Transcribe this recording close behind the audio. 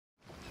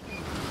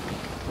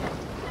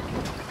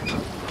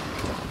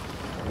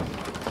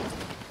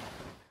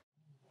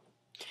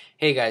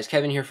Hey guys,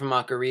 Kevin here from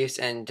Maka Reefs,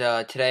 and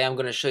today I'm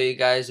going to show you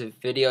guys a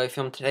video I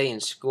filmed today in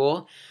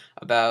school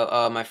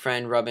about my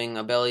friend rubbing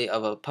a belly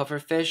of a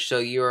pufferfish. So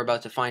you are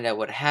about to find out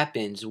what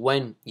happens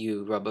when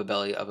you rub a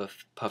belly of a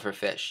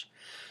pufferfish.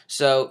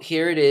 So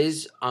here it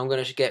is. I'm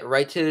going to get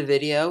right to the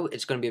video.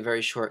 It's going to be a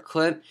very short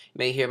clip. You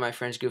may hear my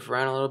friends goof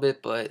around a little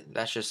bit, but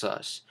that's just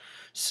us.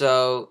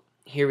 So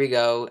here we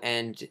go,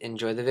 and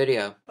enjoy the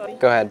video.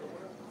 Go ahead.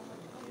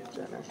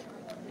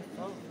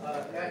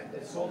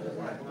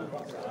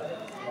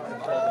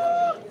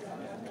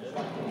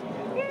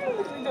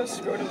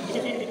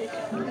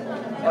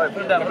 Alright,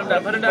 put him down, put him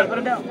down, put him down, put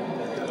him down.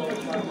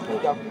 There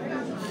you go.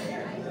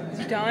 Is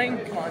he dying?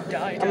 Come on,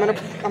 die. I'm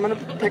gonna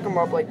pick him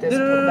up like this.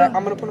 Put him back.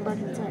 I'm gonna put him back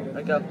in the tank.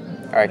 Let go.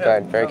 Alright, go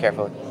ahead. Very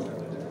carefully.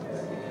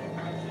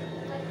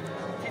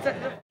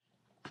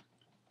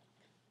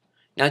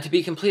 Now, to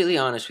be completely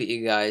honest with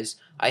you guys,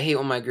 I hate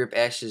when my group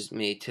asks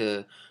me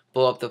to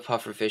blow up the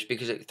pufferfish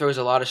because it throws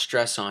a lot of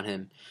stress on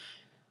him.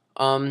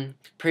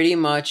 Pretty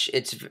much,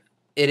 it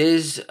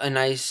is a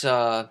nice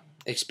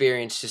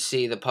experience to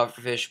see the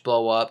pufferfish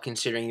blow up,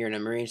 considering you're in a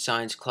marine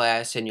science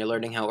class and you're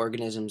learning how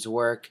organisms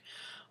work.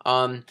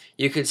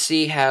 You could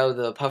see how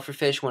the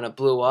pufferfish, when it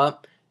blew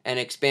up and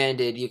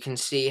expanded, you can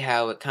see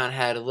how it kind of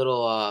had a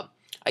little,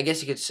 I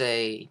guess you could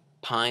say,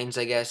 pines,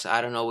 I guess.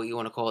 I don't know what you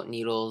want to call it,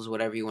 needles,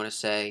 whatever you want to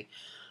say.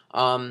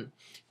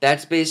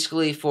 That's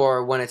basically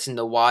for when it's in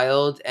the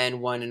wild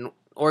and when an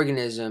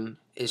organism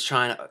is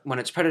when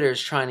its predator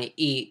is trying to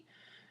eat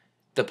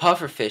the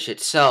pufferfish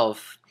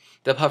itself.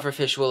 The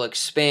pufferfish will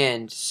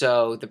expand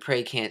so the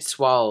prey can't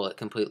swallow it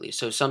completely.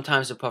 So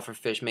sometimes the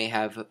pufferfish may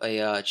have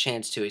a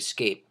chance to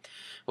escape,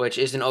 which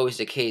isn't always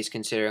the case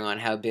considering on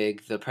how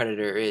big the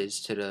predator is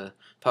to the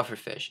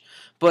pufferfish.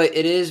 But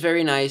it is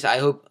very nice. I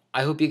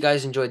hope you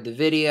guys enjoyed the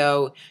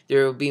video.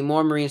 There will be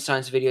more marine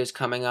science videos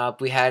coming up.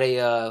 We had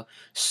a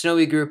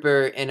snowy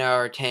grouper in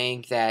our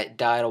tank that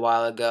died a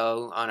while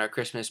ago on our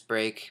Christmas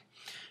break.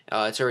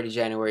 It's already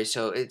January,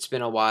 so it's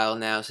been a while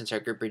now since our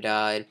grouper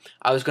died.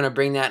 I was going to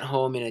bring that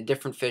home in a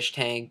different fish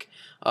tank.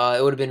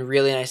 It would have been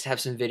really nice to have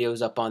some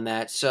videos up on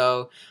that.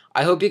 So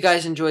I hope you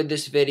guys enjoyed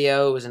this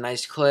video. It was a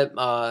nice clip,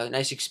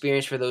 nice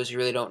experience for those who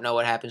really don't know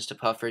what happens to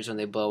puffers when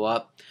they blow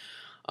up.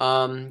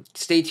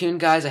 Stay tuned,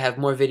 guys. I have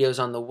more videos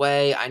on the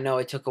way. I know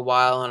it took a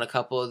while on a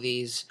couple of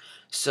these,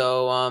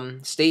 so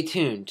stay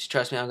tuned.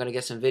 Trust me, I'm going to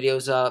get some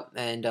videos up,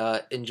 and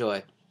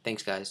enjoy.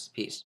 Thanks, guys.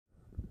 Peace.